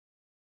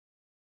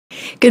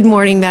Good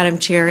morning, Madam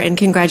Chair, and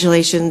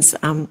congratulations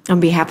on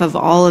behalf of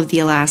all of the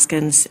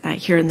Alaskans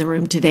here in the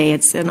room today.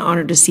 It's an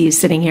honor to see you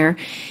sitting here.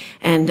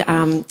 And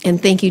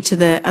thank you to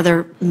the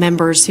other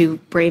members who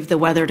braved the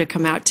weather to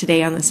come out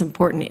today on this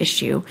important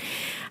issue.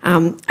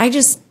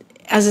 As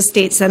a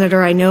state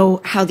senator, I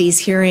know how these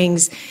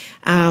hearings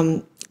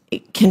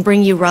can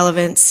bring you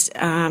relevance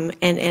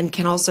and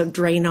can also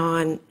drain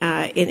on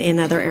in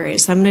other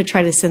areas. So I'm going to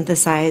try to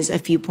synthesize a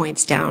few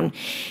points down.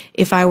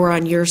 If I were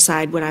on your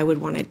side, what I would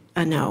want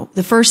to know.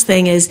 The first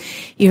thing is,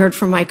 you heard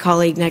from my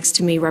colleague next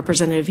to me,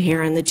 Representative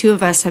Herron. The two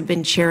of us have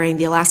been chairing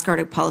the Alaska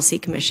Arctic Policy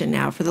Commission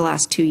now for the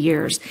last 2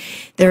 years.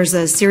 There's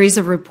a series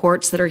of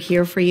reports that are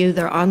here for you.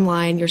 They're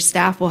online. Your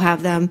staff will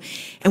have them.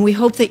 And we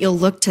hope that you'll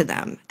look to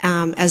them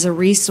as a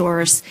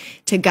resource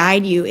to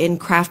guide you in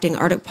crafting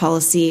Arctic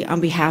policy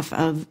on behalf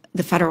of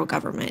the federal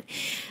government.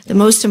 The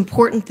most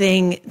important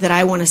thing that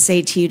I want to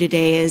say to you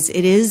today is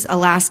it is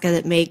Alaska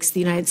that makes the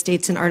United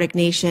States an Arctic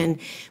nation,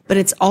 but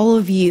it's all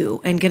of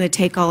you and going to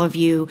take all of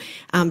you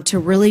to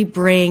really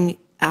bring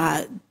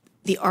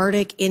the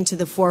Arctic into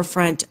the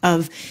forefront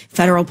of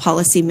federal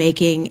policy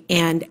making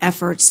and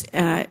efforts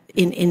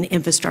in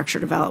infrastructure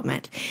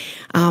development.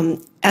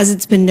 As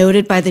it's been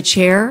noted by the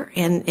chair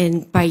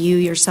and by you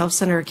yourself,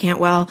 Senator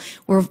Cantwell,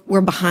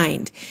 we're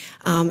behind.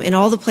 In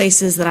all the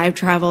places that I've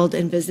traveled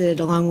and visited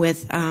along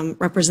with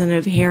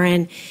Representative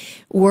Herron,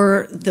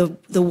 we're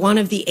the one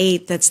of the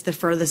 8 that's the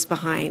furthest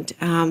behind.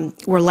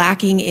 We're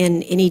lacking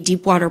in any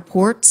deep water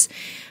ports.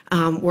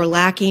 We're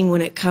lacking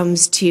when it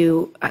comes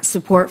to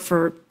support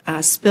for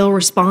spill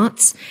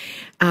response.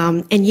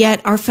 And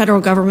yet our federal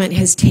government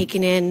has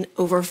taken in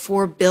over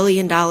 $4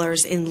 billion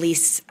in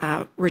lease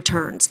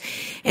returns.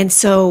 And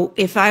so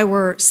if I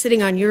were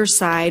sitting on your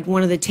side,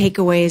 one of the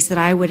takeaways that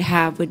I would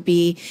have would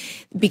be,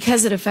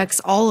 because it affects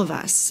all of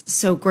us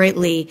so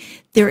greatly,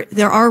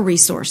 there are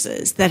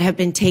resources that have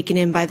been taken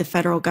in by the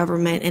federal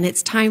government, and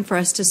it's time for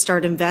us to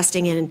start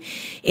investing in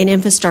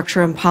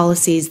infrastructure and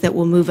policies that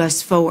will move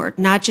us forward,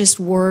 not just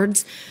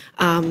words.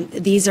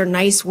 These are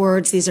nice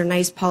words, these are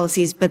nice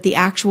policies, but the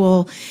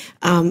actual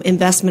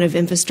investment of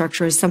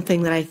infrastructure is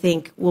something that I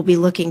think we'll be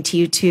looking to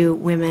you two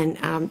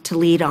women to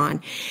lead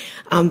on.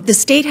 The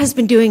state has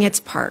been doing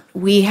its part.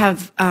 We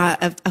have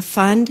a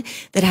fund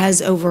that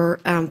has over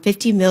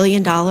 $50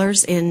 million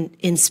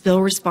in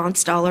spill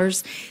response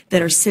dollars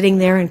that are sitting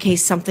there in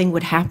case something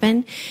would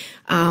happen.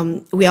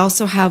 We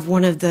also have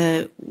one of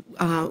the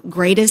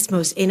greatest,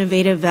 most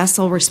innovative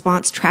vessel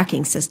response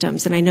tracking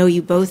systems, and I know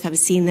you both have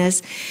seen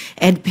this.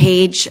 Ed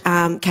Page,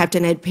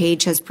 Captain Ed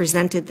Page has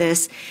presented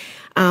this.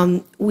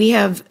 We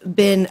have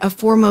been a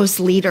foremost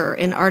leader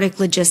in Arctic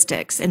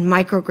logistics and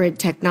microgrid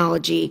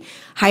technology,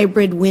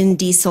 hybrid wind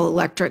diesel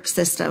electric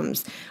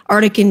systems,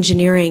 Arctic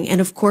engineering,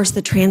 and of course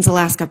the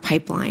Trans-Alaska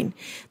Pipeline,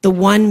 the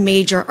one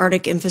major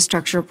Arctic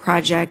infrastructure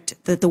project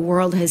that the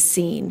world has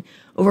seen.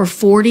 Over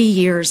 40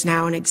 years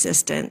now in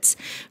existence.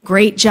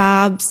 Great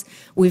jobs.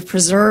 We've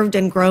preserved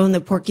and grown the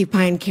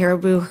porcupine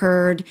caribou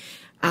herd.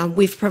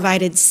 We've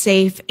provided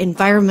safe,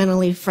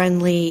 environmentally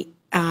friendly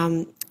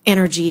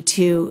energy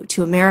to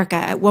America.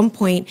 At one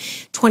point,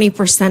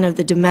 20% of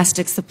the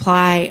domestic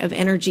supply of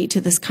energy to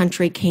this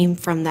country came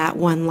from that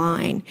one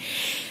line.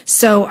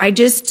 So I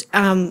just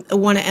want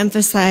to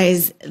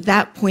emphasize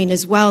that point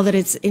as well, that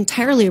it's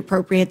entirely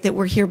appropriate that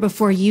we're here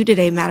before you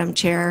today, Madam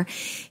Chair,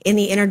 in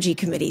the Energy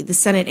Committee, the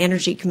Senate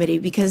Energy Committee,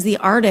 because the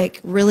Arctic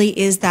really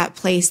is that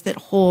place that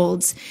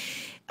holds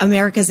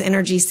America's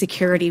energy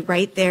security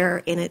right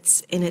there in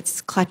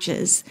its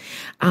clutches.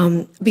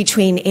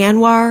 Between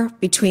ANWR,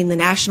 between the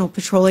National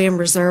Petroleum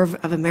Reserve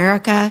of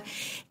America,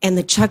 and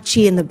the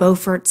Chukchi and the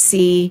Beaufort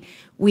Sea,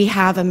 we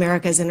have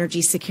America's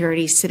energy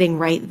security sitting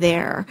right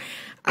there.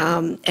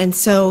 And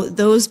so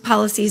those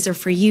policies are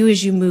for you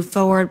as you move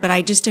forward, but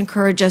I just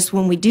encourage us,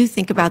 when we do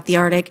think about the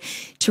Arctic,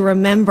 to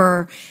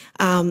remember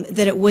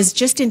that it was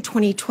just in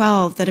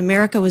 2012 that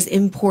America was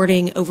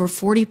importing over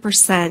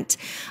 40%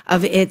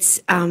 of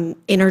its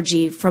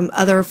energy from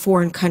other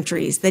foreign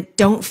countries that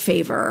don't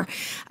favor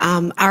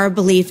our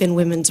belief in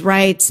women's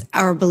rights,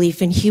 our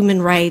belief in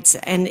human rights,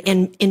 and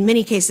in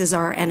many cases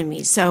are our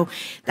enemies. So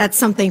that's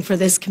something for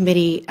this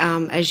committee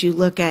as you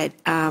look at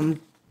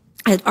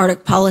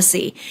Arctic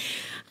policy.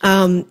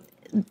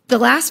 The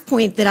last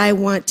point that I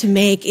want to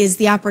make is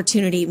the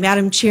opportunity.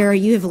 Madam Chair,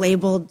 you have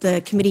labeled the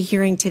committee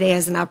hearing today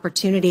as an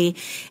opportunity,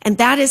 and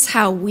that is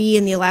how we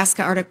in the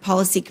Alaska Arctic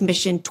Policy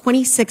Commission,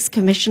 26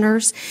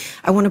 commissioners,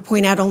 I want to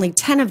point out only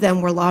 10 of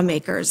them were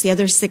lawmakers, the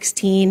other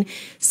 16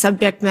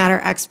 subject matter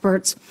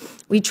experts.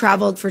 We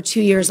traveled for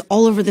 2 years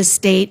all over the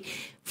state.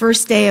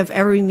 First day of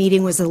every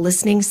meeting was a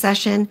listening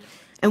session.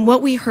 And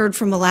what we heard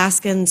from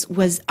Alaskans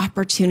was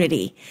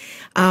opportunity.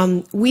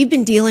 We've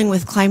been dealing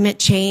with climate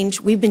change.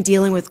 We've been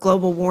dealing with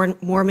global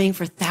warming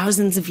for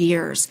thousands of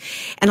years.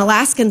 And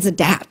Alaskans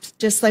adapt,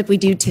 just like we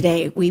do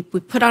today. We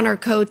put on our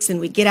coats and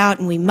we get out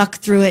and we muck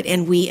through it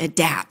and we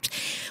adapt.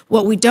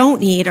 What we don't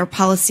need are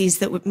policies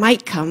that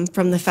might come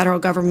from the federal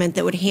government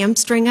that would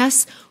hamstring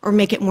us or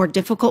make it more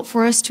difficult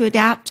for us to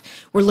adapt.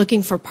 We're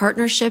looking for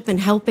partnership and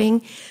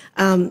helping.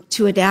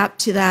 to adapt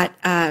to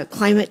that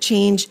climate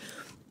change.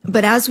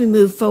 But as we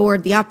move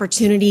forward, the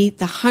opportunity,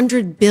 the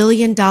 $100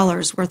 billion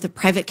worth of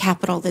private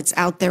capital that's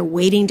out there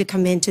waiting to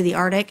come into the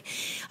Arctic,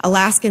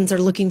 Alaskans are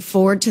looking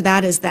forward to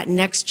that as that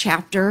next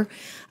chapter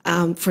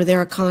for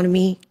their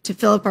economy, to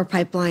fill up our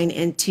pipeline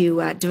and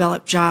to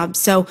develop jobs.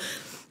 So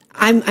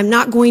I'm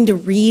not going to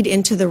read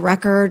into the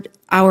record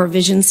our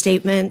vision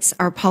statements,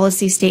 our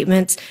policy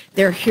statements.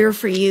 They're here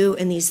for you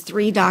in these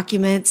 3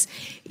 documents.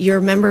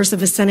 You're members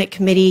of a Senate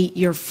committee.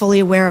 You're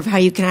fully aware of how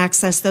you can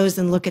access those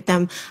and look at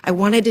them. I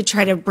wanted to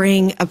try to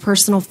bring a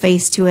personal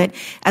face to it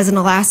as an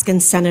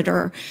Alaskan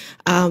senator,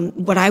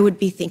 what I would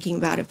be thinking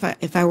about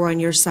if I were on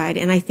your side.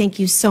 And I thank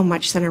you so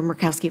much, Senator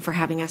Murkowski, for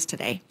having us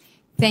today.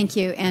 Thank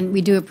you, and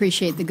we do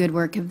appreciate the good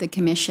work of the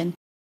Commission.